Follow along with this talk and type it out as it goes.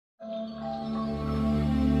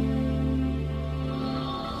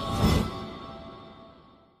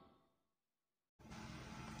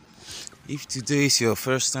If today is your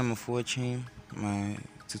first time of watching my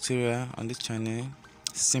tutorial on this channel,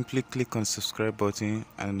 simply click on subscribe button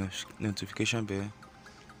and notification bell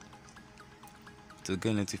to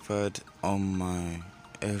get notified on my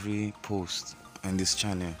every post on this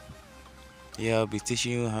channel. Here I'll be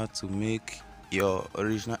teaching you how to make your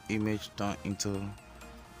original image turn into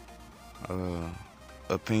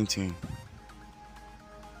a painting.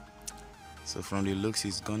 So from the looks,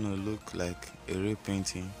 it's gonna look like a real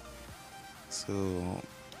painting. So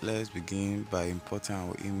let's begin by importing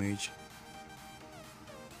our image.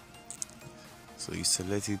 So you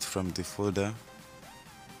select it from the folder.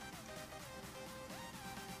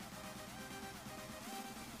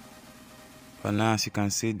 But now, as you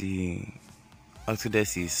can see, the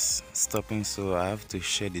Autodesk is stopping, so I have to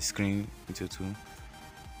share the screen into two.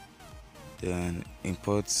 Then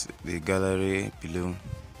import the gallery below.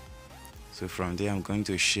 So from there, I'm going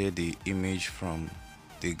to share the image from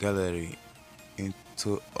the gallery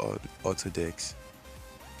into Autodesk.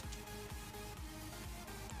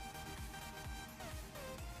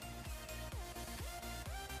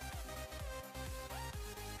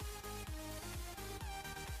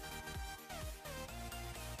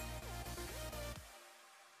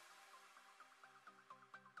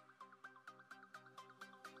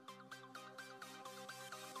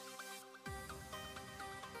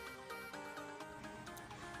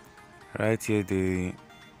 Right here, the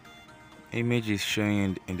image is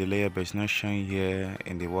showing in the layer, but it's not showing here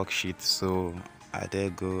in the worksheet. So I dare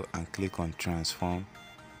go and click on transform.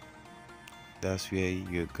 That's where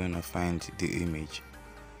you're gonna find the image.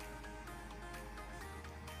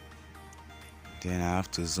 Then I have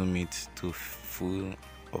to zoom it to full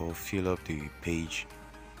or fill up the page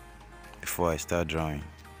before I start drawing.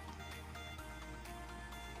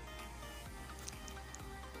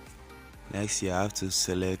 Next here, I have to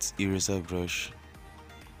select eraser brush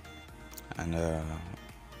and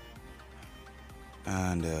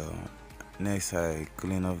next I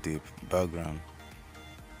clean off the background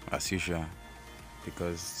as usual,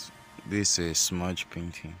 because this is smudge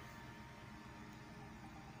painting.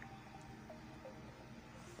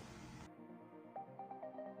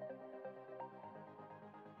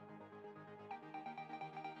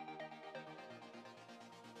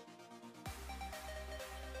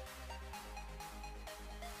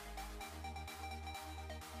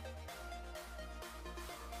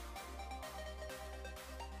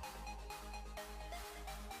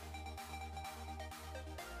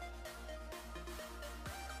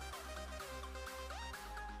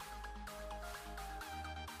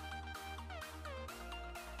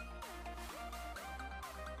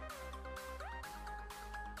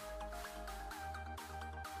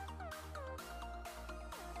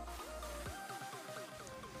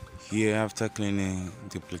 Here, after cleaning,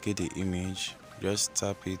 duplicate the image. Just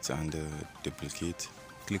tap it and duplicate.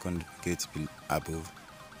 Click on duplicate above.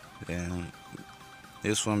 Then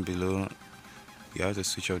this one below, you have to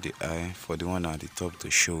switch off the eye for the one at the top to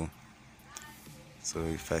show. So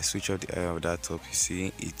if I switch off the eye of that top, you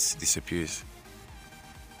see it disappears.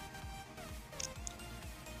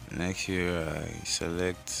 Next here, I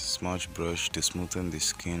select smudge brush to smoothen the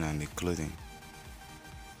skin and the clothing.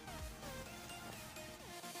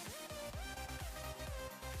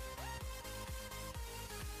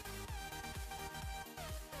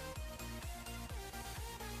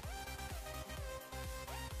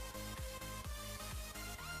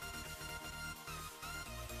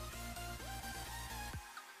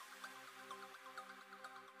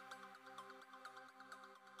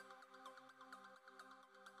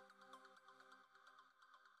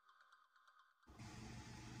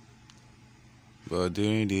 But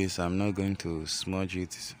during this, I'm not going to smudge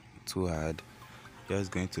it too hard.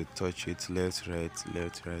 Just going to touch it left, right,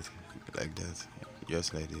 like that,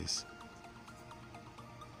 just like this.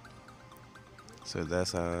 So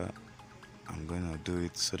that's how I'm gonna do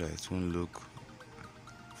it, so that it won't look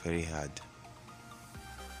very hard.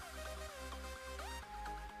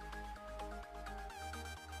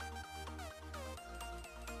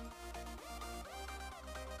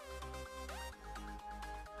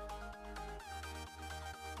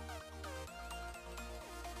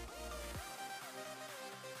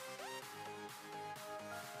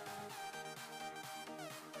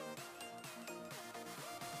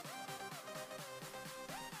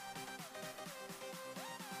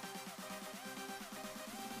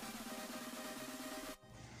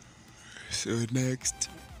 So next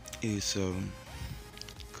is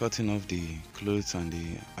cutting off the clothes and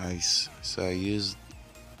the eyes. So I used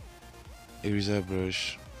eraser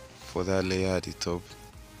brush for that layer at the top.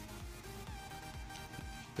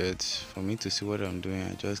 But for me to see what I'm doing,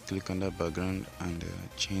 I just click on that background and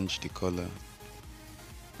change the color.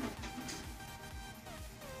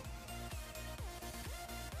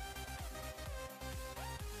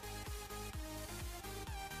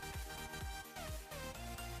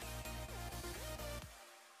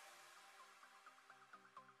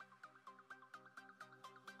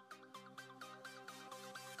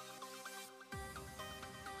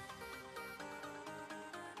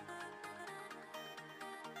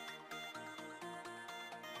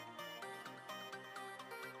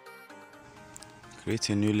 Create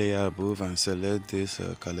a new layer above and select this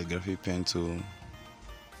calligraphy pen tool.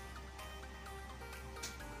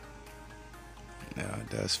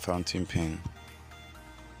 That's fountain pen.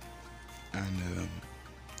 And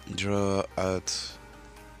draw out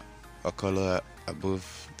a color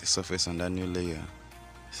above the surface on that new layer.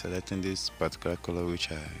 Selecting this particular color which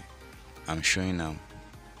I'm showing now.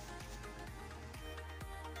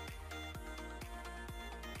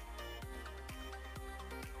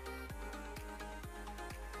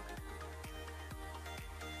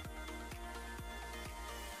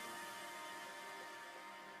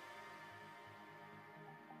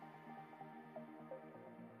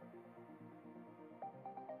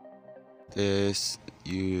 This,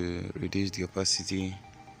 you reduce the opacity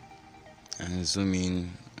and zoom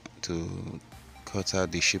in to cut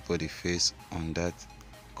out the shape of the face on that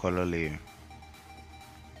color layer.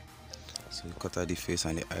 So you cut out the face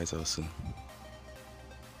and the eyes also.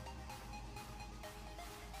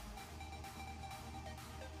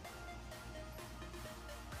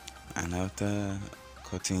 And after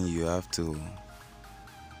cutting, you have to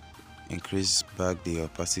increase back the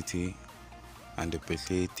opacity and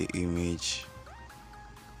duplicate the image.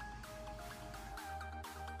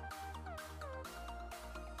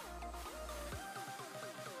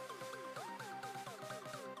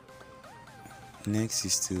 Next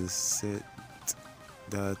is to set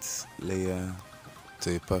that layer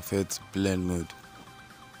to a perfect blend mode.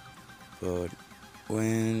 But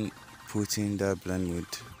when putting that blend mode,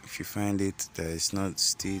 if you find it that it's not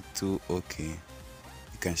still too okay,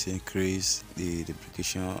 you can still increase the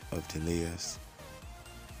duplication of the layers.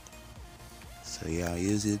 So yeah, I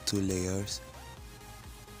use it 2 layers.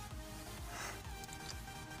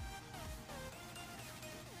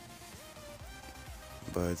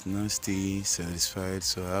 But not still satisfied,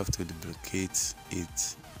 so I have to duplicate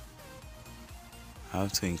it. I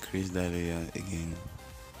have to increase that layer again.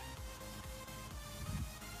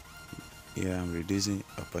 Here I'm reducing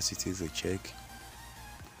opacity to check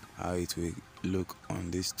how it will look on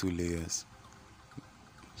these 2 layers.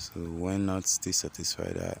 So when not still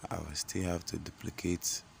satisfied, I will still have to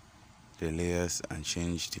duplicate the layers and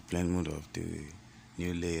change the blend mode of the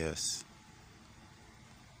new layers.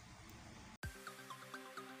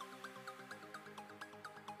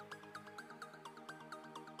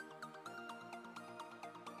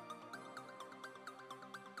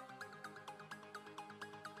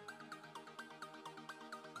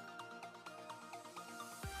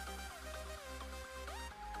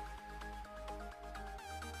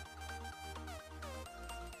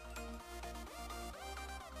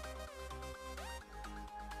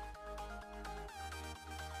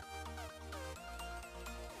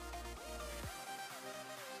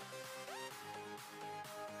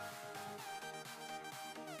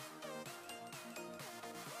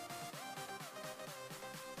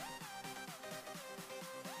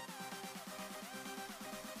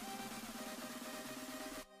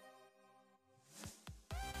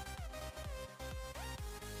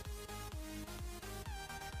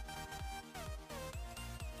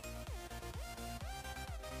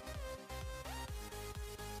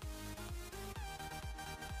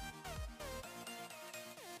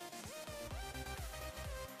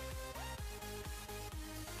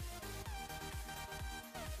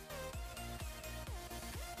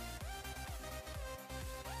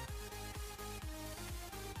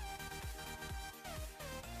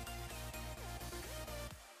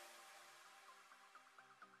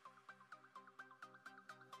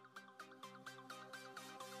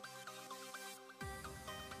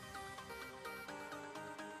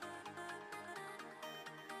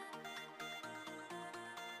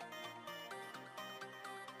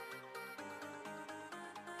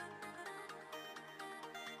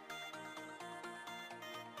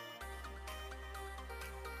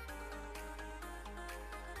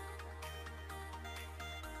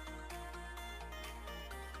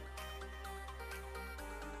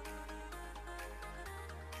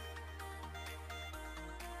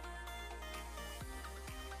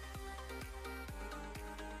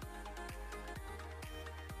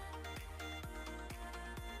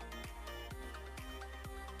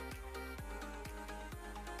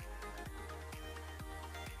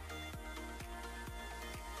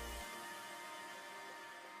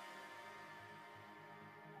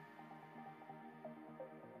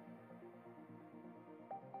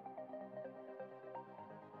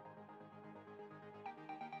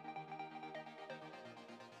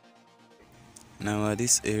 Now at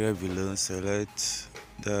this area below, select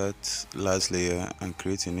that last layer and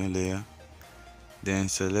create a new layer. Then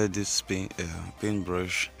select this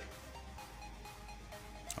paintbrush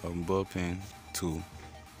or ball pen tool,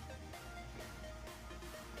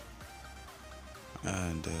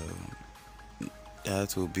 and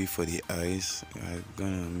that will be for the eyes. I'm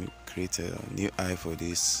gonna create a new eye for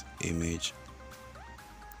this image.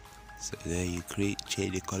 So then you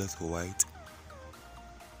change the color to white.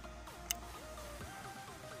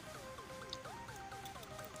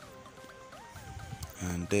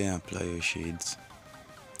 And then apply your shades.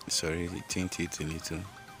 Sorry, tint it a little.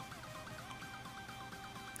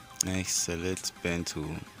 Next, select pen tool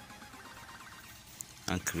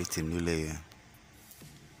and create a new layer.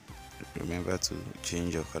 Remember to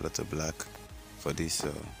change your color to black for this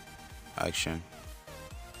action.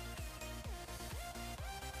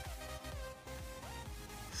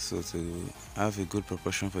 So to have a good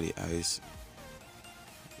proportion for the eyes,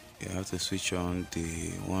 you have to switch on the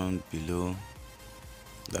one below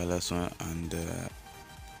that last one and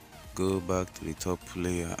go back to the top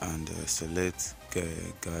layer and select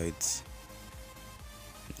guides.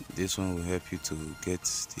 This one will help you to get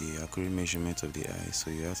the accurate measurement of the eye, so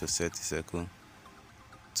you have to set the circle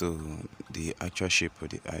to the actual shape of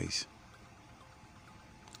the eyes.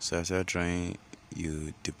 So after drawing,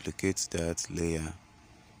 you duplicate that layer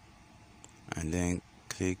and then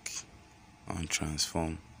click on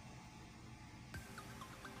transform.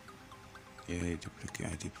 Here you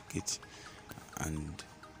duplicate and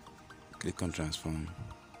click on transform,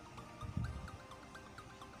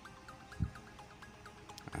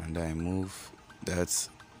 and I move that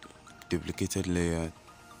duplicated layer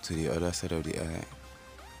to the other side of the eye.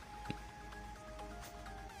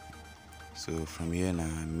 So from here now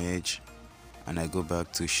I merge and I go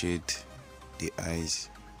back to shade the eyes.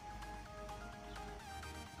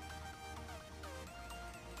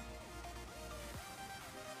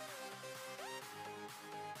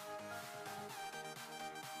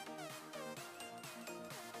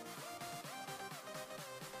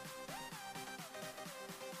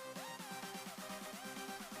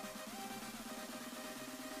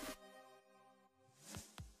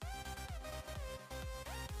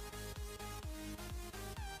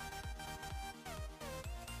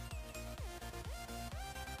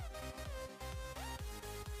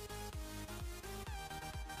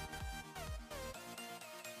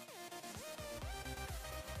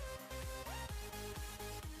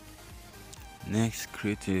 Next,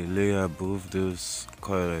 create a layer above those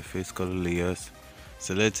face color layers.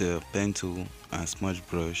 Select a pen tool and smudge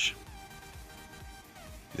brush.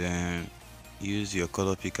 Then use your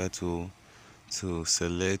color picker tool to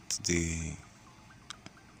select the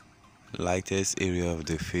lightest area of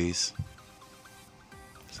the face.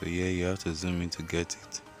 So here you have to zoom in to get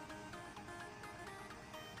it.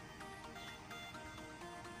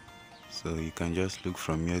 So you can just look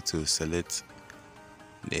from here to select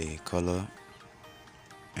the color,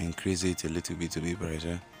 increase it a little bit to be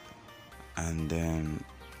brighter, and then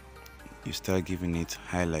you start giving it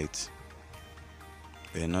highlights,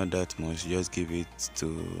 but not that much, just give it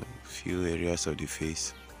to few areas of the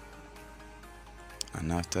face.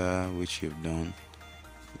 And after which you've done,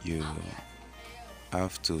 you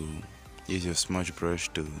have to use your smudge brush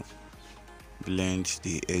to blend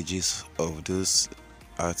the edges of those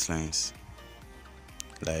outlines,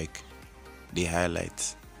 like the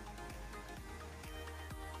highlights.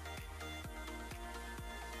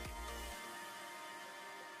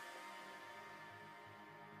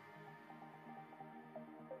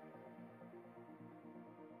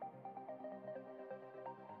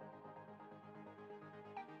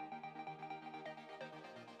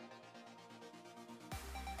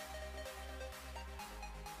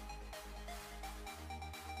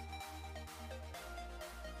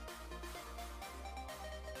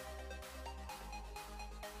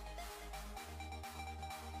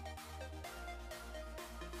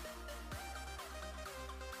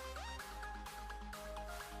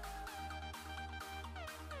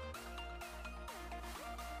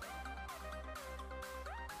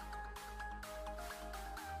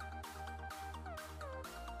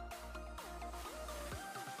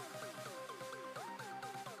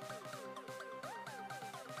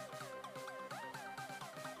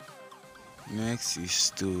 Next is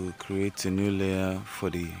to create a new layer for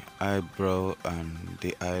the eyebrow and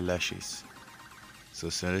the eyelashes. So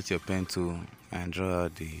select your pen tool and draw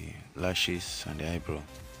out the lashes and the eyebrow,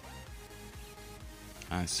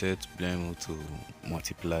 and set blend mode to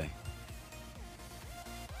multiply.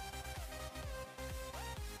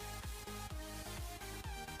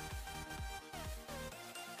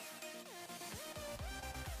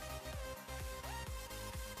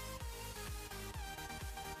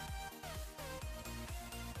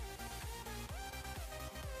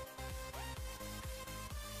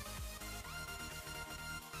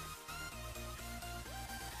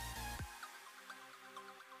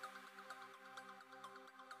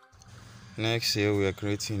 Next here we are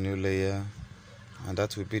creating a new layer, and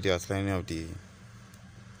that will be the outlining of the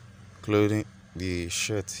clothing, the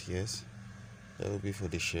shirt. Yes, that will be for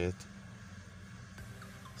the shirt.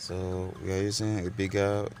 So we are using a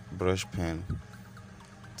bigger brush pen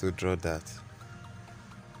to draw that,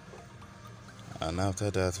 and after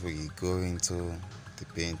that we go into the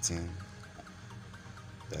painting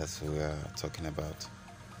that we are talking about.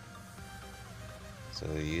 So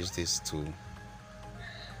use this tool,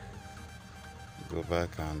 go back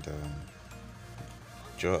and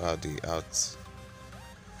draw out the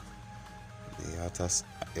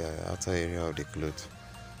outer area of the cloth.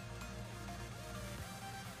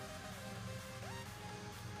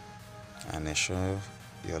 And ensure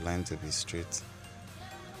your line to be straight,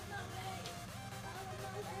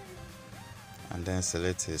 and then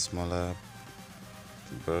select a smaller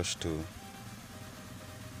brush tool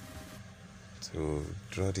to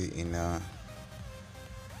draw the inner.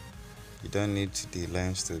 You don't need the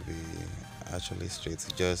lines to be actually straight,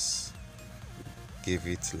 just give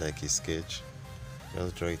it like a sketch,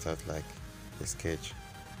 just draw it out like a sketch.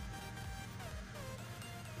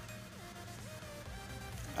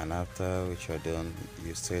 And after which you're done,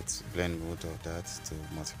 you set blend mode of that to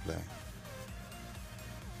multiply.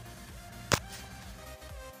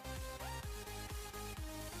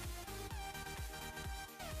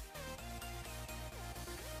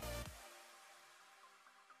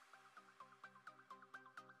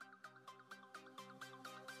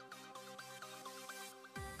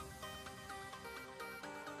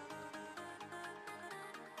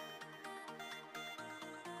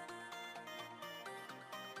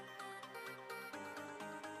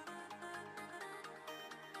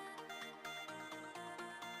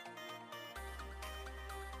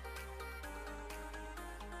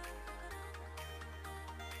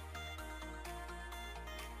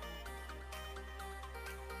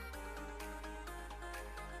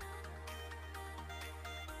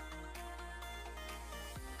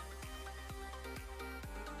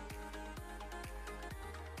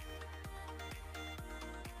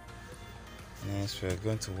 Next we are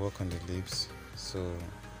going to work on the lips. So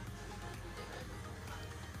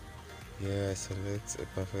here I select a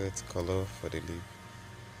perfect color for the lip,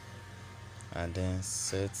 and then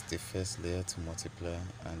set the first layer to multiply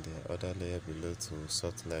and the other layer below to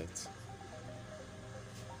soft light,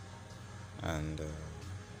 and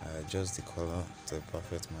I adjust the color to a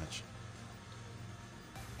perfect match.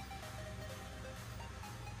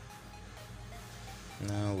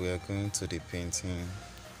 Now we are going to the painting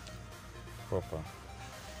proper.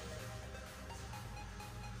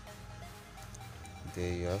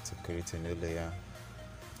 There you have to create a new layer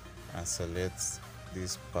and select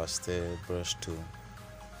this pastel brush tool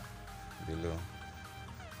below.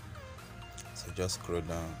 So just scroll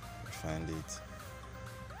down, find it.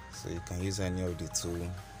 So you can use any of the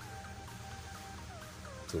tool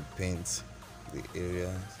to paint the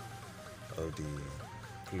area of the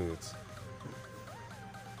cloth,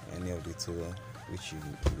 any of the tool which you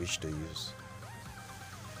wish to use.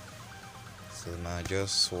 So now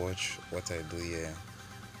just swatch what I do here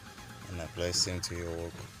and apply same to your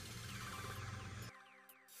work.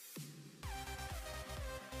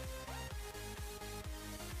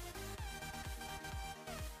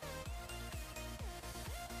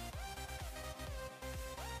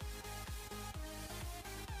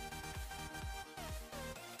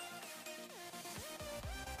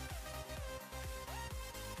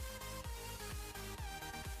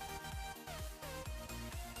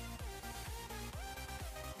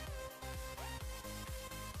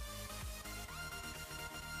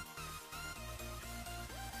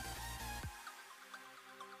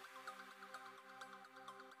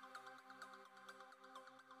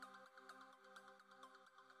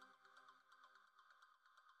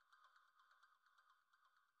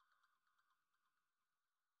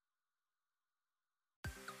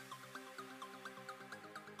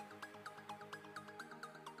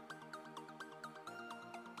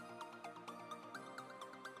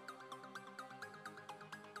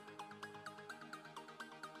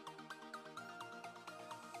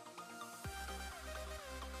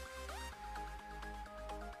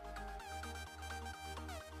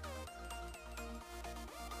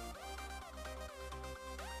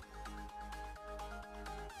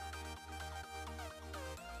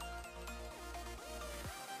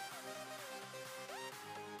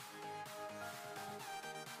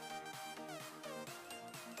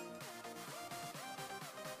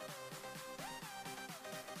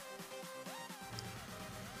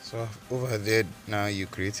 So over there now you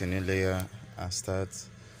create a new layer and start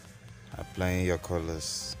applying your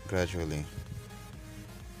colors gradually.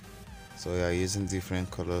 So we are using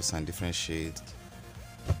different colors and different shades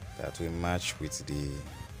that will match with the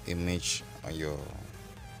image on your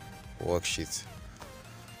worksheet.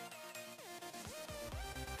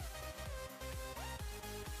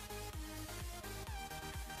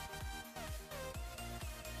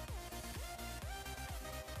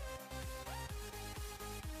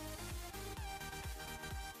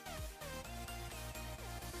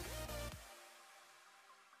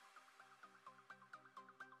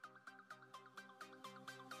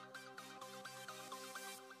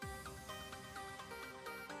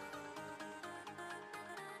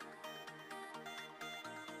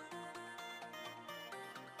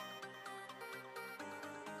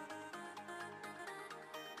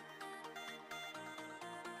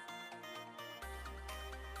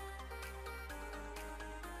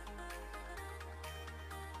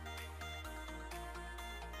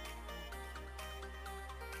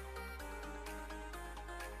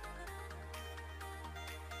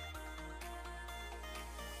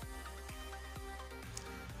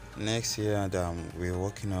 Next here that we're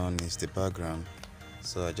working on is the background.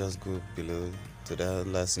 So I just go below to that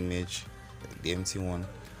last image, the empty one,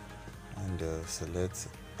 and select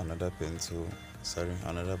another pen tool,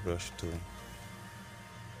 another brush tool,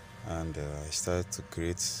 and I start to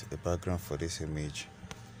create a background for this image.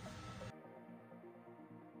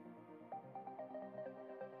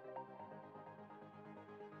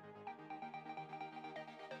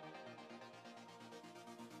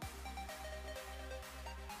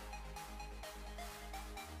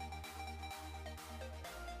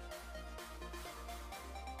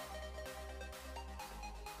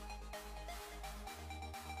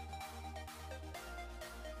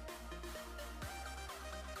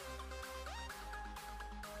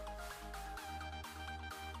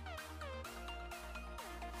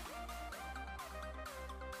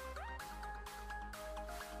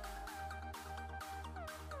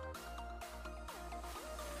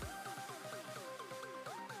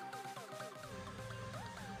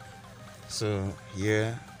 So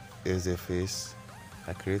here is the face.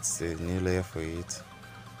 I create a new layer for it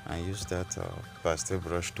and use that pastel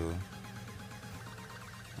brush tool,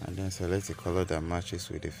 and then select a color that matches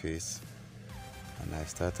with the face, and I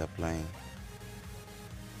start applying.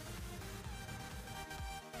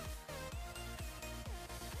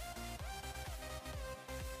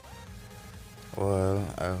 Well,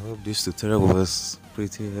 I hope this tutorial was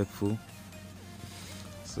pretty helpful.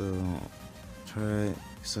 So try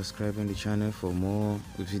subscribing the channel for more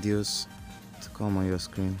videos to come on your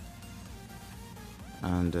screen,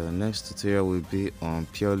 and next tutorial will be on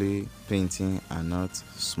purely painting and not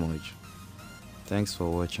smudge. Thanks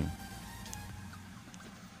for watching.